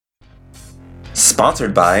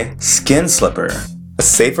Sponsored by Skin Slipper, a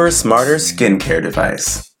safer, smarter skincare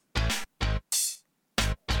device.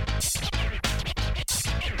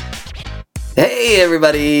 Hey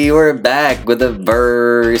everybody, we're back with a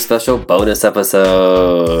very special bonus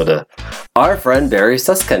episode. Our friend Barry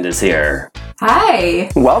Suskind is here. Hi.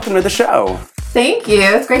 Welcome to the show. Thank you.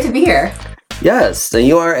 It's great to be here. Yes, and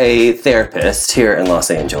you are a therapist here in Los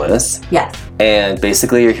Angeles. Yes. And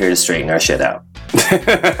basically you're here to straighten our shit out. I'll do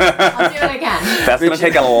what I can. That's going to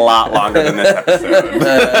take a lot longer than this episode.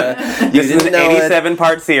 This is an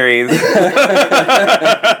 87-part series. This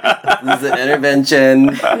is an intervention.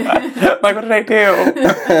 Like, what did I do?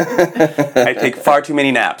 I take far too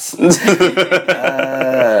many naps.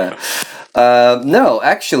 No,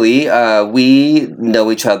 actually, we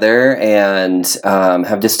know each other and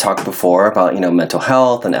have just talked before about, mental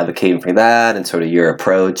health and advocating for that and sort of your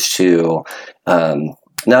approach to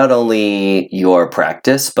not only your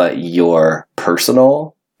practice, but your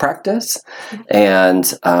personal practice. And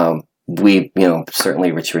we,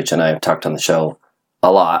 certainly Rich and I have talked on the show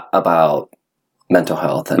a lot about mental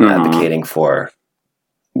health and advocating for,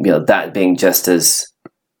 that being just as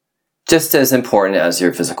important as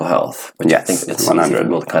your physical health, which I think it's 100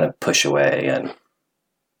 will kind of push away and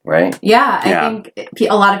right. Yeah, I think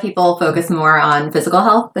a lot of people focus more on physical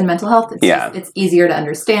health than mental health. It's easier to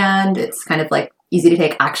understand. It's kind of like easy to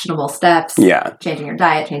take actionable steps. Yeah, changing your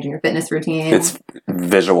diet, changing your fitness routine. It's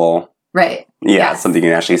visual. Right. Yeah, something you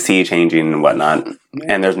can actually see changing and whatnot,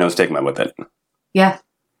 and there's no stigma with it. Yeah,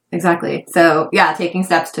 exactly. So taking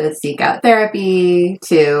steps to seek out therapy,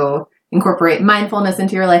 to incorporate mindfulness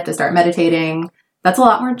into your life, to start meditating, that's a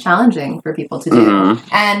lot more challenging for people to do.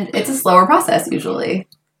 And it's a slower process usually.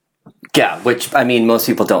 Yeah, which, most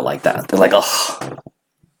people don't like that. They're like, oh,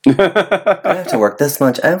 I have to work this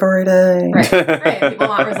much every day. Right. People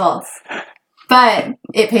want results. But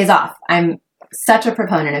it pays off. I'm such a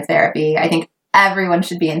proponent of therapy. I think everyone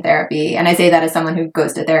should be in therapy. And I say that as someone who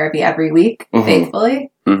goes to therapy every week,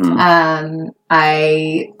 faithfully.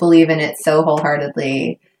 I believe in it so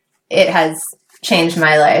wholeheartedly. It has changed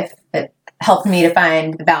my life. It helped me to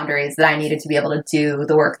find the boundaries that I needed to be able to do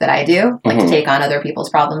the work that I do, like to take on other people's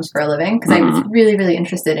problems for a living. Because I was really, really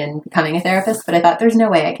interested in becoming a therapist, but I thought there's no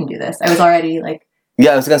way I can do this. I was already like...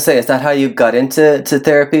 Yeah, I was going to say, is that how you got into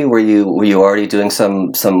therapy? Were you already doing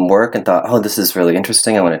some work and thought, oh, this is really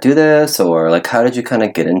interesting, I want to do this? Or like, how did you kind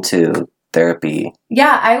of get into therapy?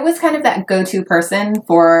 Yeah, I was kind of that go-to person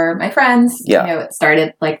for my friends. Yeah. It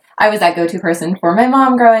started like I was that go-to person for my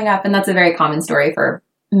mom growing up, and that's a very common story for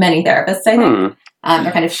many therapists, I think.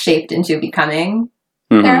 They're kind of shaped into becoming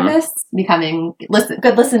therapists, becoming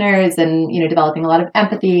good listeners, and developing a lot of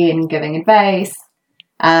empathy and giving advice.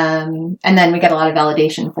 And then we get a lot of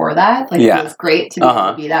validation for that. Like it feels great to be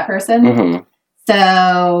able to be that person.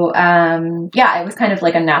 So, I was kind of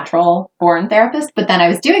like a natural born therapist, but then I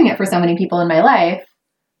was doing it for so many people in my life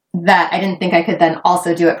that I didn't think I could then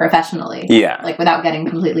also do it professionally. Yeah. Like without getting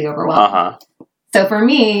completely overwhelmed. So for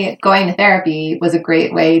me, going to therapy was a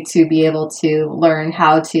great way to be able to learn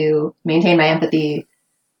how to maintain my empathy,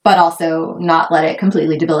 but also not let it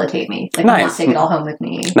completely debilitate me. Like not take it all home with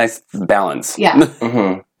me. Nice balance. Yeah.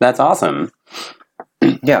 That's awesome.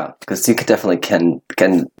 Yeah, because you could definitely can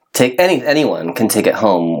take anyone can take it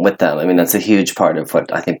home with them. That's a huge part of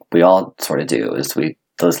what I think we all sort of do is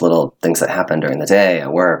those little things that happen during the day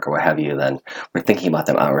at work or what have you, then we're thinking about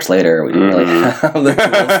them hours later. We really have the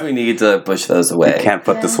tools we need to push those away. You can't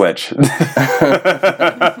flip the switch.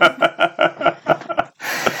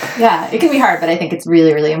 Yeah, it can be hard, but I think it's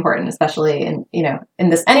really, really important, especially in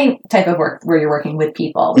this any type of work where you're working with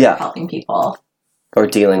people, where you're helping people. Or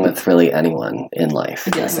dealing with really anyone in life,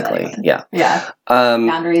 basically. Yeah.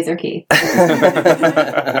 Boundaries are key.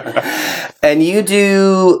 And you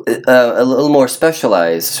do a little more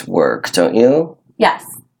specialized work, don't you? Yes.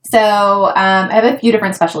 So I have a few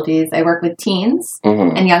different specialties. I work with teens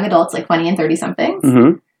and young adults, like 20 and 30-somethings.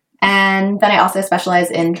 And then I also specialize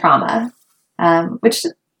in trauma, which...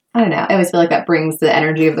 I don't know. I always feel like that brings the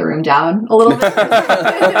energy of the room down a little bit.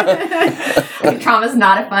 Trauma's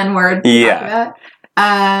not a fun word to talk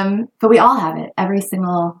about. But we all have it. Every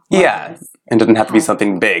single one of us. And it doesn't have to be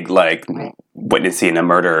something big like witnessing a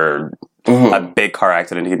murder, a big car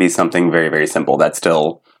accident. It could be something very, very simple that's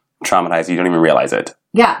still traumatizing. You don't even realize it.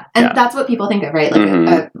 Yeah. And that's what people think of, right? Like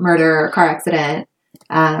a murder or car accident.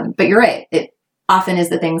 But you're right. It often is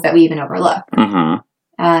the things that we even overlook.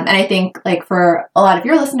 And I think, like, for a lot of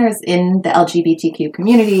your listeners in the LGBTQ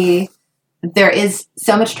community, there is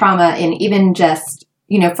so much trauma in even just,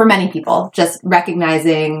 for many people, just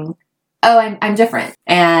recognizing, oh, I'm different.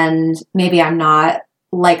 And maybe I'm not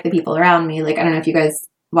like the people around me. Like, I don't know if you guys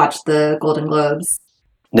watched the Golden Globes.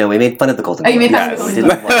 No, we made fun of the Golden Oh, you Globes. made fun of the Golden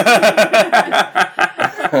Globes.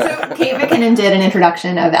 So Kate McKinnon did an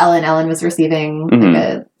introduction of Ellen. Ellen was receiving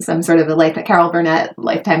some sort of a Carol Burnett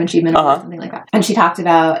Lifetime Achievement Award or something like that. And she talked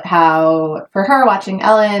about how, for her, watching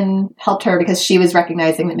Ellen helped her because she was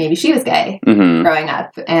recognizing that maybe she was gay growing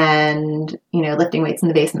up and, lifting weights in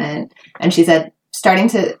the basement. And she said, starting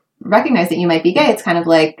to recognize that you might be gay, it's kind of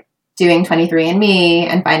like doing 23andMe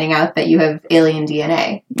and finding out that you have alien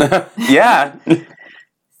DNA. Yeah.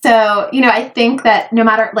 So, I think that no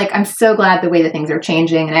matter, I'm so glad the way that things are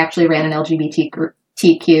changing. And I actually ran an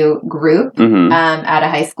LGBTQ group at a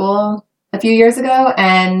high school a few years ago.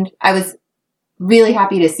 And I was really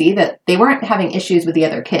happy to see that they weren't having issues with the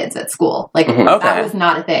other kids at school. That was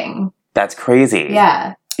not a thing. That's crazy.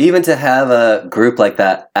 Yeah. Even to have a group like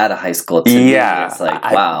that at a high school, to me, it's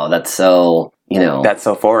wow, that's so... That's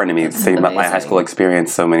so foreign to me, thinking about my high school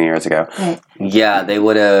experience so many years ago. Right. Yeah, they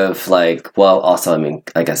would have, also,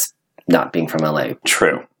 I guess, not being from LA.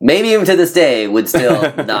 True. Maybe even to this day, would still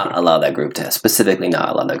not allow that group to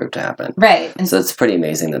happen. Right. And so it's pretty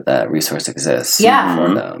amazing that resource exists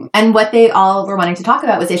for them. And what they all were wanting to talk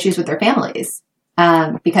about was issues with their families.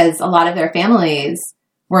 Because a lot of their families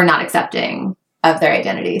were not accepting of their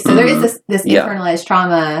identity. So there is this internalized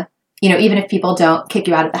trauma, even if people don't kick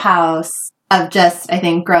you out of the house, of just, I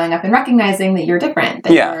think, growing up and recognizing that you're different,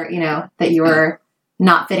 that you're, that you're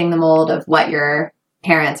not fitting the mold of what your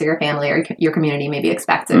parents or your family or your community maybe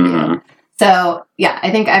expects of you. So,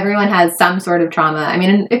 I think everyone has some sort of trauma. I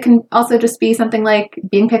mean, it can also just be something like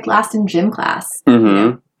being picked last in gym class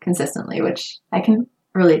consistently, which I can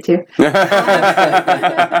relate to.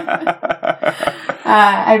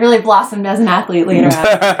 I really blossomed as an athlete later on.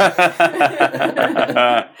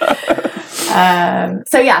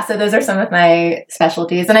 So those are some of my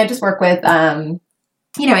specialties. And I just work with,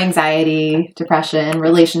 anxiety, depression,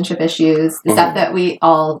 relationship issues, the stuff that we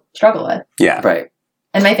all struggle with. Yeah. Right.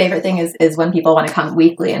 And my favorite thing is when people want to come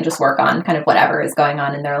weekly and just work on kind of whatever is going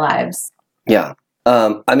on in their lives. Yeah.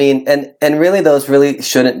 And really those really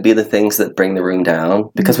shouldn't be the things that bring the room down,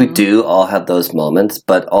 because we do all have those moments,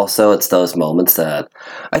 but also it's those moments that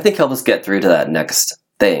I think help us get through to that next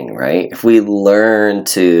thing, right? If we learn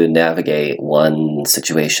to navigate one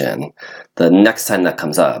situation, the next time that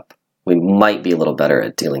comes up, we might be a little better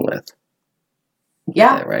at dealing with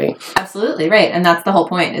it, right? Absolutely, right. And that's the whole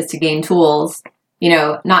point, is to gain tools,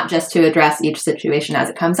 not just to address each situation as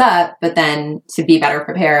it comes up, but then to be better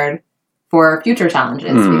prepared for future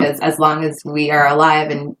challenges, because as long as we are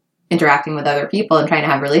alive and interacting with other people and trying to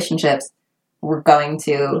have relationships, we're going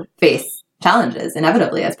to face challenges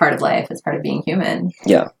inevitably as part of life, as part of being human.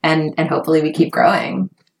 Yeah. And hopefully we keep growing.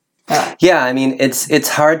 Yeah, I mean, it's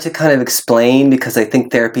hard to kind of explain, because I think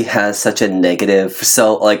therapy has such a negative,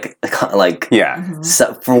 so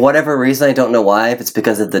for whatever reason, I don't know why, if it's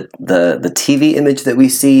because of the TV image that we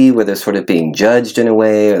see, where they're sort of being judged in a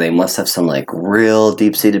way, or they must have some real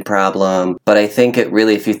deep-seated problem. But I think it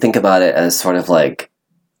really, if you think about it as sort of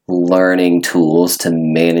learning tools to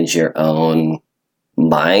manage your own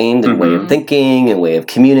mind and way of thinking and way of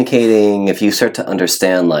communicating, if you start to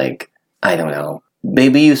understand, I don't know,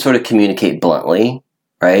 maybe you sort of communicate bluntly,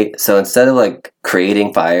 right? So instead of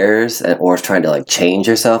creating fires or trying to change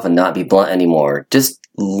yourself and not be blunt anymore, just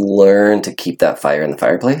learn to keep that fire in the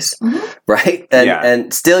fireplace, right?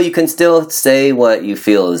 And still, you can still say what you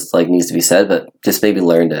feel is needs to be said, but just maybe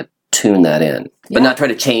learn to tune that in, but not try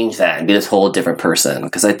to change that and be this whole different person.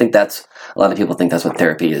 Because I think that's, a lot of people think that's what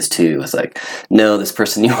therapy is too. It's no, this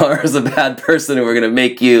person you are is a bad person, and we're going to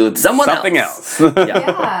make you something else.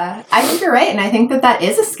 Yeah, I think you're right. And I think that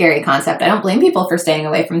is a scary concept. I don't blame people for staying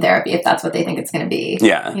away from therapy if that's what they think it's going to be.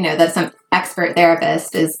 Yeah. That some expert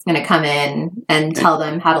therapist is going to come in and tell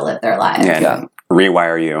them how to live their lives. Yeah.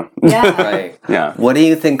 Rewire you. Yeah. Right. Yeah. What do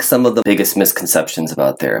you think some of the biggest misconceptions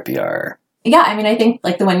about therapy are? Yeah, I mean, I think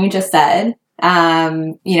the one you just said,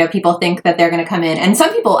 people think that they're going to come in, and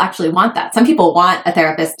some people actually want that. Some people want a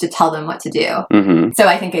therapist to tell them what to do. So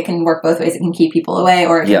I think it can work both ways. It can keep people away,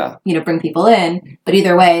 or, bring people in. But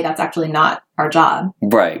either way, that's actually not our job.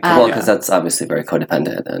 Right. Well, because that's obviously very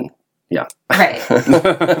codependent, and Right.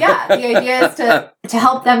 Yeah. The idea is to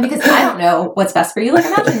help them, because I don't know what's best for you.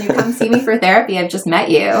 Imagine you come see me for therapy. I've just met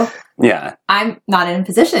you. Yeah. I'm not in a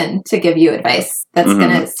position to give you advice that's going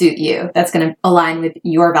to suit you, that's going to align with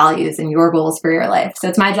your values and your goals for your life. So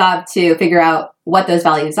it's my job to figure out what those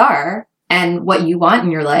values are and what you want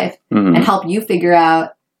in your life, and help you figure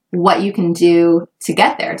out what you can do to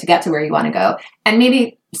get there, to get to where you want to go. And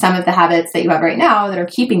maybe some of the habits that you have right now that are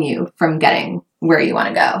keeping you from getting where you want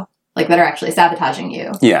to go, that are actually sabotaging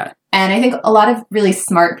you. Yeah. And I think a lot of really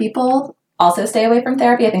smart people also stay away from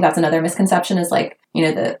therapy. I think that's another misconception is like,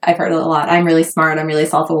 I've heard it a lot. I'm really smart. I'm really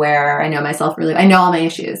self-aware. I know myself I know all my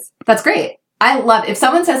issues. That's great. I love, if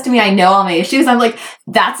someone says to me, I know all my issues, I'm like,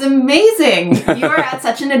 that's amazing. You are at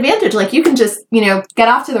such an advantage. Like you can just, get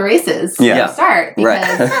off to the races. Yeah. Start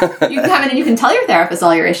because you can come in and you can tell your therapist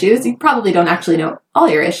all your issues. You probably don't actually know all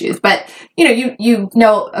your issues, but you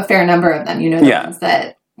know a fair number of them. You know the ones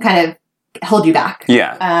that kind of hold you back.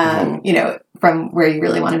 Yeah. From where you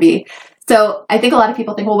really want to be. So I think a lot of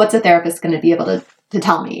people think, well, what's a therapist going to be able to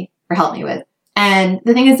tell me or help me with? And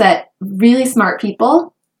the thing is that really smart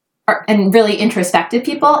people and really introspective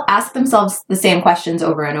people ask themselves the same questions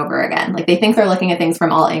over and over again. Like they think they're looking at things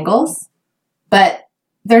from all angles, but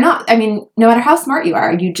they're not. I mean, no matter how smart you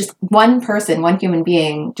are, one person, one human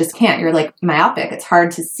being just can't. You're like myopic. It's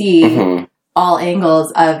hard to see all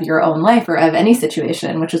angles of your own life or of any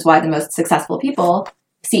situation, which is why the most successful people,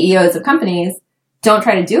 CEOs of companies, don't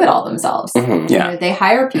try to do it all themselves. Yeah. They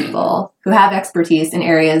hire people who have expertise in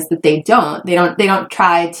areas that they don't. They don't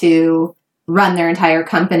try to run their entire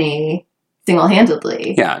company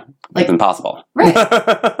single-handedly. Yeah. Like it's impossible. Right.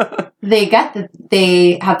 They get that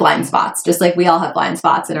they have blind spots, just like we all have blind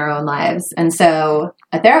spots in our own lives. And so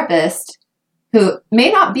a therapist who may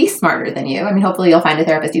not be smarter than you, I mean, hopefully you'll find a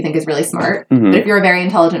therapist you think is really smart, but if you're a very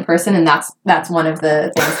intelligent person and that's one of the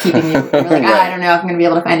things keeping you, you're like, I don't know if I'm going to be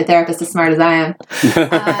able to find a therapist as smart as I am.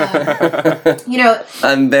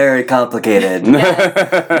 I'm very complicated.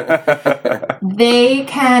 They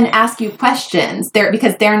can ask you questions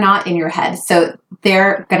because they're not in your head. So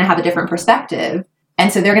they're going to have a different perspective. And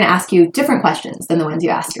so they're going to ask you different questions than the ones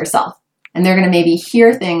you ask yourself. And they're going to maybe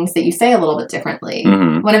hear things that you say a little bit differently.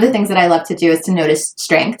 One of the things that I love to do is to notice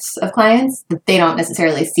strengths of clients that they don't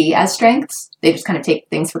necessarily see as strengths. They just kind of take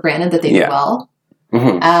things for granted that they do well.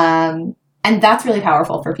 And that's really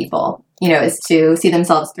powerful for people, is to see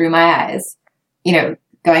themselves through my eyes,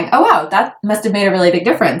 going, oh, wow, that must have made a really big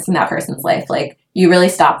difference in that person's life. Like you really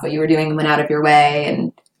stopped what you were doing and went out of your way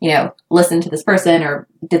and, listened to this person or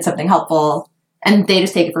did something helpful. And they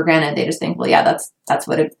just take it for granted. They just think, well, yeah, that's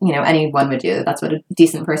what anyone would do. That's what a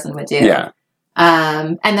decent person would do. Yeah.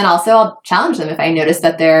 And then also I'll challenge them if I notice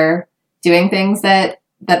that they're doing things that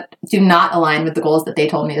do not align with the goals that they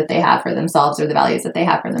told me that they have for themselves or the values that they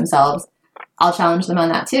have for themselves. I'll challenge them on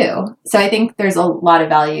that too. So I think there's a lot of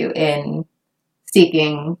value in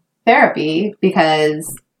seeking therapy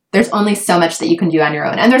because there's only so much that you can do on your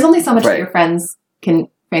own. And there's only so much that your friends can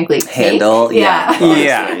frankly handle. Yeah. We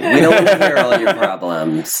don't want to hear all your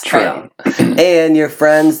problems. True. And your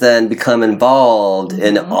friends then become involved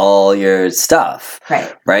in all your stuff.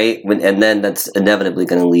 Right? And then that's inevitably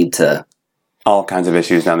going to lead to all kinds of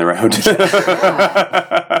issues down the road.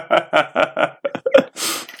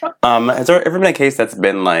 Has there ever been a case that's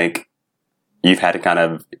been like you've had to kind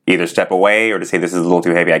of either step away or to say this is a little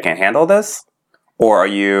too heavy, I can't handle this? Or are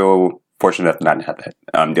you fortunate enough not to have to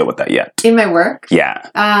deal with that yet? In my work? Yeah.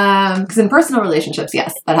 Because in personal relationships,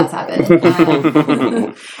 yes, that has happened.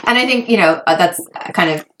 And I think, that's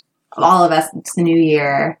kind of all of us, it's the new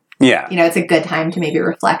year. Yeah. It's a good time to maybe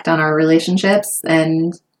reflect on our relationships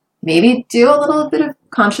and maybe do a little bit of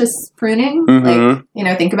conscious pruning.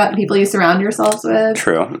 Like, think about the people you surround yourselves with.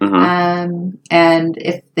 True. And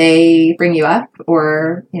if they bring you up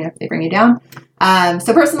or, if they bring you down.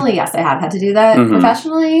 So personally, yes, I have had to do that.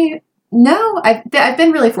 Professionally, no, I've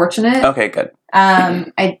been really fortunate. Okay, good.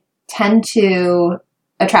 I tend to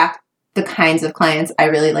attract the kinds of clients I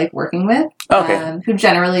really like working with. Okay. Who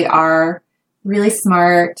generally are really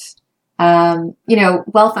smart,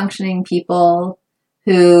 well-functioning people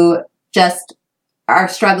who just are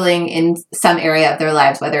struggling in some area of their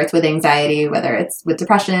lives, whether it's with anxiety, whether it's with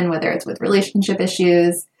depression, whether it's with relationship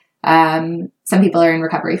issues. Some people are in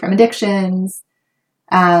recovery from addictions.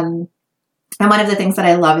 And one of the things that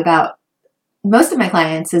I love about most of my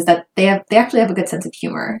clients is that they actually have a good sense of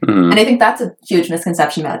humor. And I think that's a huge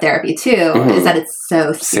misconception about therapy too, is that it's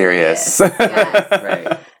so serious. Yes.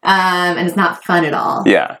 Right. And it's not fun at all.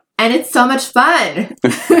 Yeah. And it's so much fun.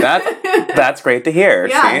 That's great to hear.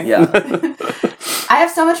 Yeah. See? Yeah. I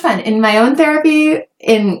have so much fun in my own therapy,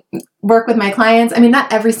 in work with my clients. I mean,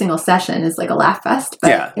 not every single session is like a laugh fest,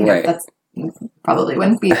 but that's probably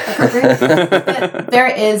wouldn't be appropriate. But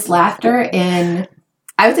there is laughter in,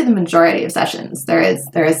 I would say, the majority of sessions. There is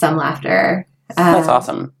some laughter. That's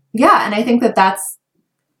awesome. Yeah, and I think that's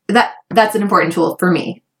an important tool for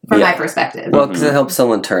me, from my perspective. Well, because it helps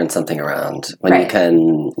someone turn something around when you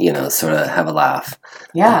can, sort of have a laugh.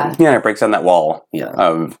 Yeah. It breaks down that wall Yeah.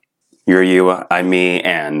 of you're you, I'm me,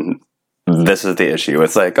 and this is the issue.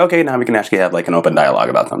 It's like, okay, now we can actually have like an open dialogue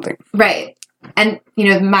about something. Right. And,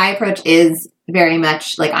 my approach is very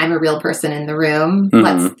much like I'm a real person in the room.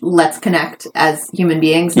 Mhm. Let's connect as human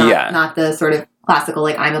beings, not the sort of classical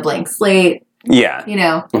like I'm a blank slate. Yeah. You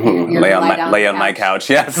know, Mhm. you're Lay gonna on my couch,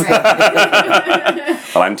 yes. Right.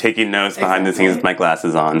 While I'm taking notes behind the scenes with my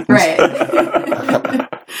glasses on. Right.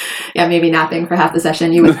 Yeah, maybe napping for half the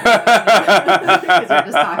session. You would because we're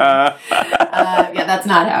just talking. Yeah, that's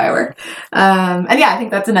not how I work. And yeah, I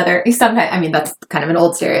think that's another. Sometimes, I mean, that's kind of an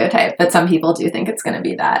old stereotype, but some people do think it's going to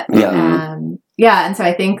be that. Yeah. Yeah, and so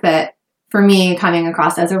I think that for me, coming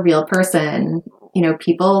across as a real person, you know,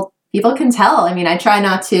 people can tell. I mean, I try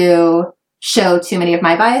not to show too many of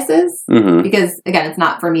my biases Mhm. because, again, it's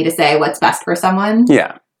not for me to say what's best for someone.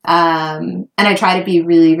 Yeah. And I try to be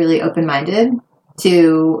really, really open-minded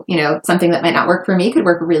to, you know, something that might not work for me could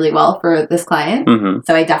work really well for this client. Mhm.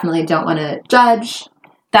 So I definitely don't want to judge.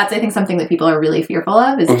 That's, I think, something that people are really fearful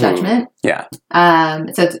of is Mhm. judgment. Yeah.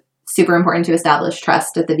 So it's super important to establish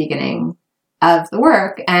trust at the beginning of the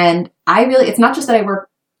work. And it's not just that I work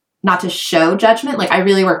not to show judgment, like I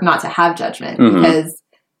really work not to have judgment Mhm. because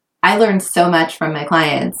I learned so much from my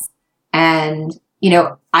clients. And, you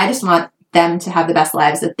know, I just want them to have the best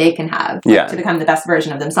lives that they can have, Yeah. to become the best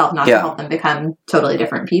version of themselves, not to help them become totally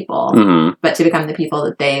different people, Mhm. but to become the people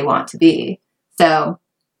that they want to be. So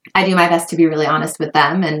I do my best to be really honest with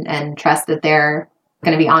them and trust that they're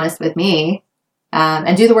going to be honest with me,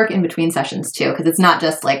 and do the work in between sessions too. Cause it's not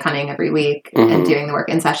just like coming every week and doing the work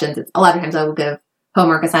in sessions. It's a lot of times I will give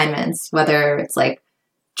homework assignments, whether it's like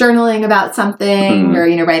journaling about something or,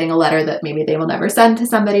 you know, writing a letter that maybe they will never send to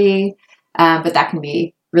somebody. But that can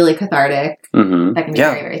be really cathartic. Mhm. That can be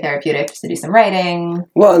very, very therapeutic just to do some writing.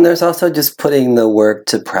 Well, and there's also just putting the work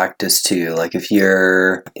to practice too. Like if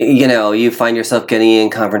you're, you know, you find yourself getting in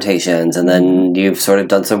confrontations and then you've sort of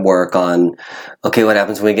done some work on, okay, what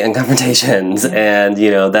happens when we get in confrontations? And, you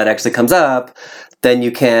know, that actually comes up, then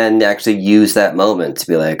you can actually use that moment to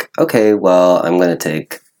be like, okay, well, I'm going to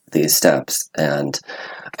take these steps. And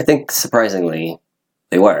I think surprisingly,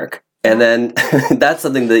 they work. And then that's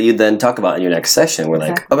something that you then talk about in your next session. We're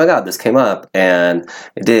like, oh my God, this came up and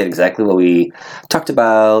it did exactly what we talked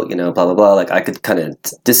about, you know, blah, blah, blah. Like I could kind of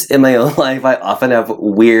just in my own life, I often have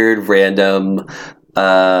weird, random,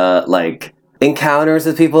 like encounters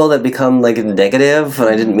with people that become like negative and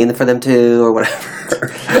I didn't mean for them to or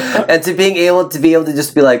whatever. And to be able to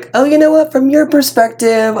just be like, oh, you know what? From your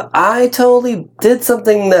perspective, I totally did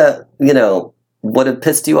something that, you know, would have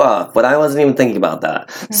pissed you off, but I wasn't even thinking about that.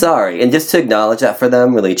 Sorry. And just to acknowledge that for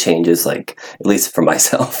them really changes, like, at least for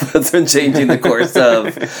myself, it's been changing the course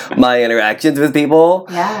of my interactions with people.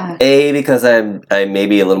 Yeah. Because I'm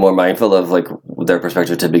maybe a little more mindful of, like, their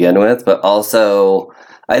perspective to begin with, but also,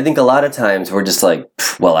 I think a lot of times we're just like,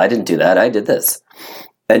 well, I didn't do that, I did this.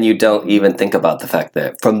 And you don't even think about the fact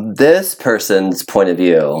that from this person's point of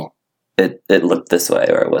view, it looked this way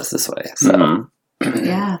or it was this way. So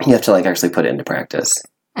Yeah. you have to like actually put it into practice.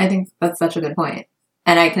 I think that's such a good point.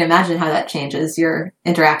 And I can imagine how that changes your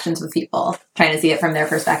interactions with people, trying to see it from their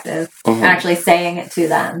perspective and actually saying it to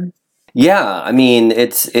them. Yeah, I mean,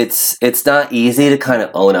 it's not easy to kind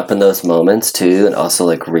of own up in those moments too, and also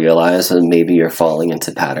like realize that maybe you're falling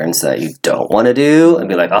into patterns that you don't want to do, and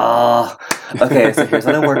be like, oh, okay, so here's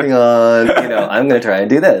what I'm working on. You know, I'm going to try and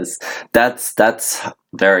do this. That's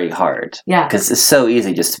very hard. Yeah, because it's so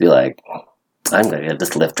easy just to be like, I'm going to give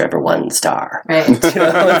this Lyft driver 1 star. Right. You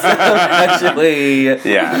know, it's actually,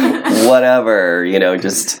 whatever. You know,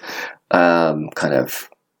 just kind of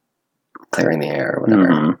clearing the air or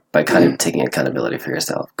whatever by kind of taking accounttivity for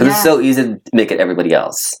yourself, because it's so easy to make it everybody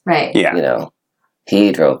else. Right. Yeah. You know,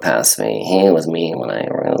 he drove past me. He was mean when I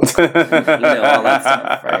rode. You know, all that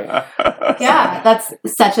stuff, right? Yeah, that's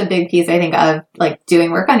such a big piece, I think, of like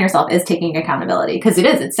doing work on yourself is taking accountability, because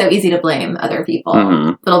it's so easy to blame other people,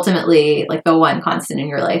 but ultimately, like the one constant in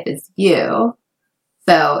your life is you.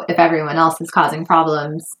 So if everyone else is causing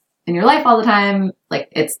problems in your life all the time, like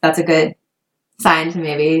that's a good sign to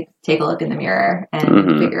maybe take a look in the mirror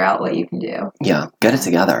and figure out what you can do. Yeah, get it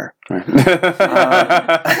together. And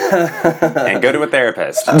go to a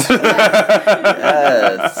therapist.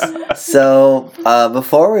 Yes. So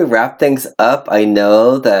before we wrap things up, I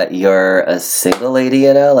know that you're a single lady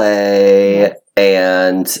in LA,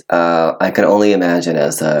 and I can only imagine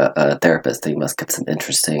as a therapist that you must get some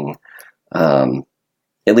interesting, at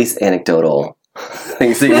least anecdotal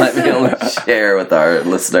things that you might be able to share with our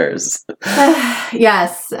listeners.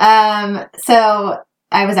 Yes. So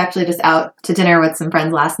I was actually just out to dinner with some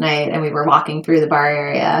friends last night, and we were walking through the bar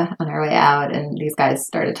area on our way out, and these guys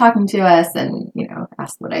started talking to us and, you know,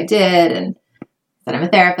 asked what I did and said I'm a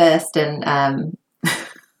therapist. And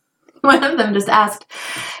one of them just asked,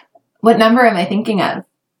 what number am I thinking of?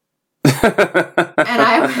 And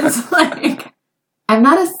I was like, I'm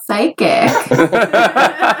not a psychic.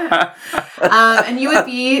 And you would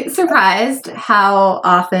be surprised how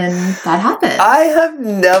often that happens. I have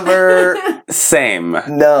never. Same.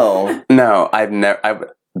 No. No, I've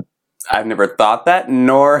never thought that,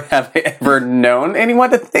 nor have I ever known anyone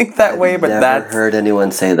to think that way. But never that's heard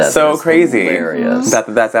anyone say that. so That's crazy. Hilarious.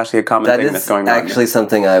 That's actually a common That thing is that's going on. actually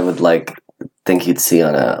something I would think you'd see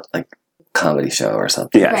on a comedy show or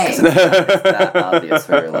something. Yes. Right. It's that obvious.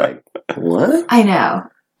 Where you're like, what? I know.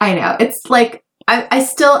 It's like I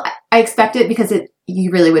expect it because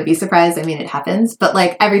you really would be surprised. I mean, it happens, but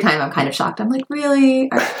like every time I'm kind of shocked. I'm like, really?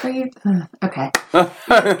 Are you okay?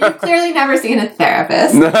 You've clearly never seen a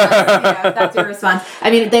therapist. That's your response.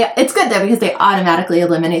 I mean, it's good though because they automatically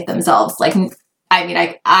eliminate themselves. Like, I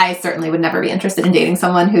mean, I certainly would never be interested in dating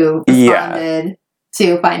someone who responded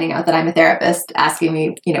to finding out that I'm a therapist, asking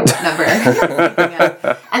me, what number.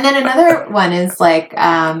 And then another one is like,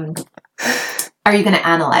 are you going to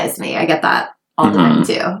analyze me? I get that all the time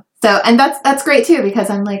too. So, and that's great too because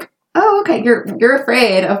I'm like, oh, okay, you're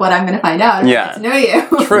afraid of what I'm going to find out. Yeah, to know you.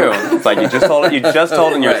 True. It's like you just told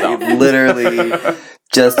on yourself. You literally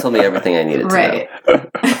just told me everything I needed to know.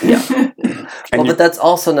 Yeah. But that's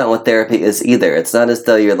also not what therapy is either. It's not as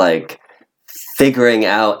though you're like figuring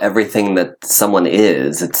out everything that someone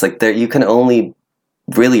is. It's like you can only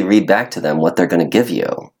really read back to them what they're going to give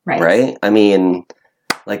you. Right? I mean,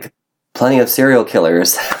 like plenty of serial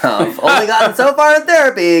killers have only gotten so far in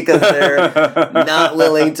therapy because they're not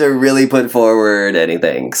willing to really put forward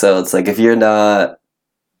anything. So it's like if you're not,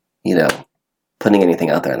 putting anything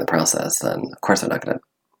out there in the process, then of course they're not going to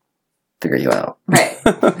figure you out. Right.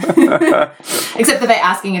 Except that by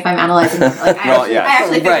asking if I'm analyzing them. Like, I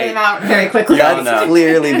actually figured them out very quickly. That's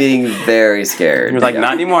clearly being very scared. You're like,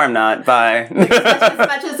 not anymore, I'm not. Bye. as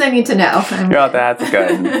much as I need to know. That's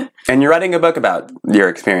good. And you're writing a book about your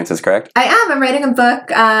experiences, correct? I am. I'm writing a book.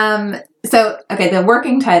 The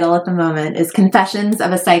working title at the moment is Confessions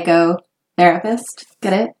of a Psychotherapist.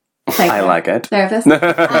 Get it? I like it. Therapist.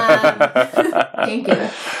 Thank you.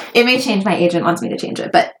 It may change. My agent wants me to change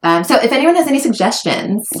it. But so if anyone has any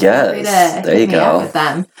suggestions, yes, feel free to there you hit me go. up with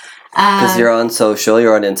them. Because you're on social,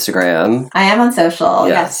 you're on Instagram. I am on social.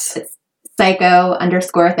 Yes. It's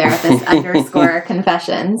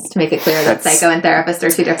psycho_therapist_confessions to make it clear that psycho and therapist are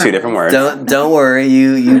two different words. Don't worry,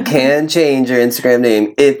 you can change your Instagram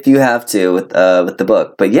name if you have to with the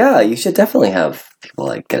book. But yeah, you should definitely have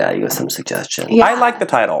people get at you with some suggestions. Yeah. I like the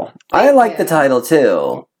title. I like the title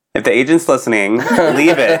too. If the agent's listening,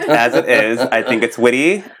 leave it as it is. I think it's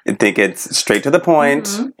witty. I think it's straight to the point.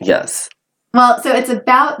 Mm-hmm. Yes. Well, so it's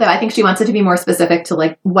about, though, I think she wants it to be more specific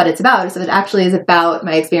to what it's about. So it actually is about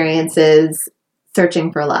my experiences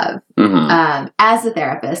searching for love. Mm-hmm. As a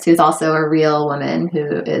therapist who's also a real woman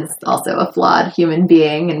who is also a flawed human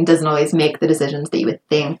being and doesn't always make the decisions that you would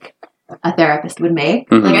think a therapist would make.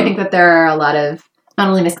 Mm-hmm. I think that there are a lot of not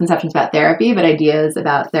only misconceptions about therapy, but ideas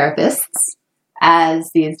about therapists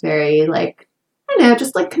as these very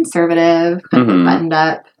just conservative, kind of buttoned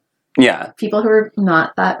up. Yeah. People who are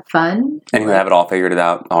not that fun. And who have it all figured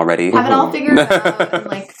out already. Have it all figured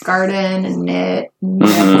out and garden and knit.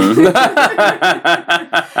 And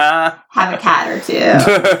have a cat or two.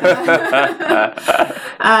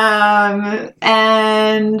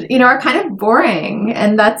 And, are kind of boring.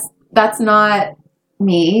 And that's not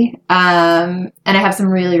me. And I have some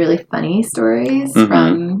really, really funny stories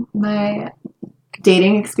from my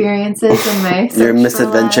dating experiences and my your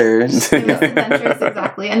misadventures. Misadventures,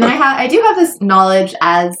 exactly. And then I do have this knowledge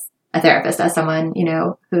as a therapist, as someone,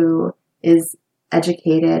 who is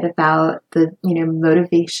educated about the,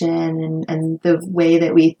 motivation and the way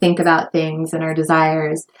that we think about things and our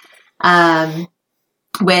desires,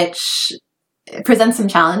 which presents some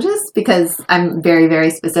challenges because I'm very,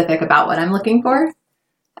 very specific about what I'm looking for.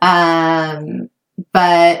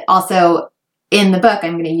 But also, in the book,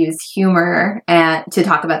 I'm going to use humor to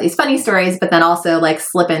talk about these funny stories, but then also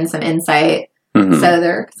slip in some insight. Mm-hmm. So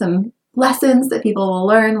there are some lessons that people will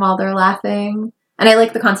learn while they're laughing. And I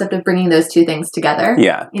like the concept of bringing those two things together.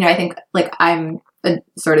 Yeah. I think I'm a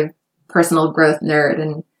sort of personal growth nerd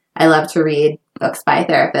and I love to read books by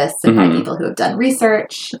therapists and by people who have done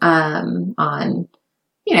research on,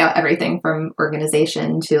 everything from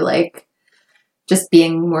organization to just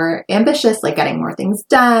being more ambitious, getting more things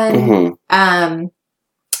done. Mm-hmm.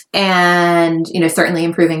 And, certainly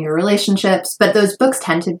improving your relationships. But those books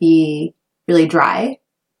tend to be really dry.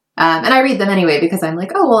 And I read them anyway because I'm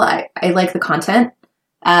I like the content.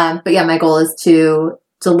 But yeah, my goal is to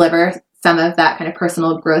deliver some of that kind of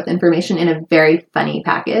personal growth information in a very funny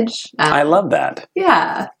package. I love that.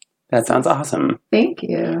 Yeah. That sounds awesome. Thank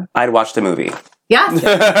you. I'd watch the movie. Yes,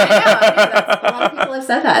 I know. A lot of people have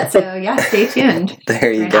said that. So yeah, stay tuned.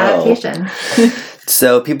 There you for an go. Adaptation.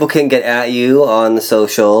 So people can get at you on the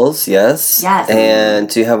socials, yes? Yes. And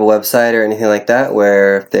do you have a website or anything like that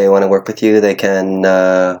where if they want to work with you, they can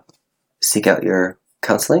seek out your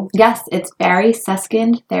counseling? Yes, it's Barry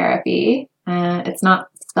Suskind Therapy. It's not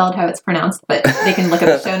spelled how it's pronounced, but they can look at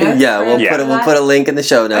the show notes. Yeah, we'll for put a link in the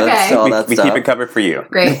show notes Okay. to all We that keep stuff. it covered for you.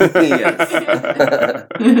 Great. Yes.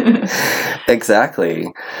 Exactly.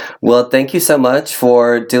 Well, thank you so much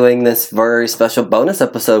for doing this very special bonus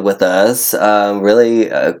episode with us. Really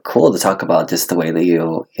cool to talk about just the way that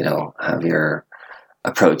you have your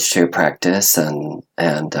approach to practice and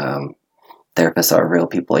therapists are real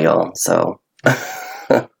people, y'all. So.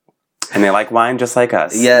 And they like wine just like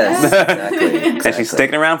us. Yes, Yeah. exactly. And she's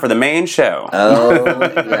sticking around for the main show. Oh,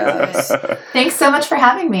 yes. Thanks so much for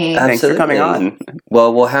having me. Thanks for coming on.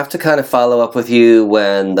 Well, we'll have to kind of follow up with you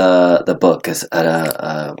when the book is at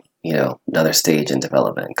a another stage in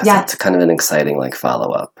development, because Yeah. it's kind of an exciting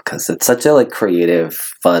follow up, because it's such a creative,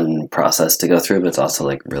 fun process to go through, but it's also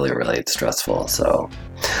really, really stressful. So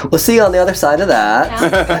we'll see you on the other side of that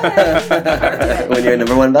when you're a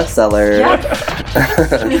 #1 bestseller. Yeah.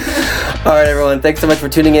 All right, everyone. Thanks so much for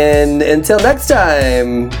tuning in. Until next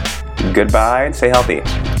time. Goodbye and stay healthy.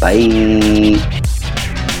 Bye.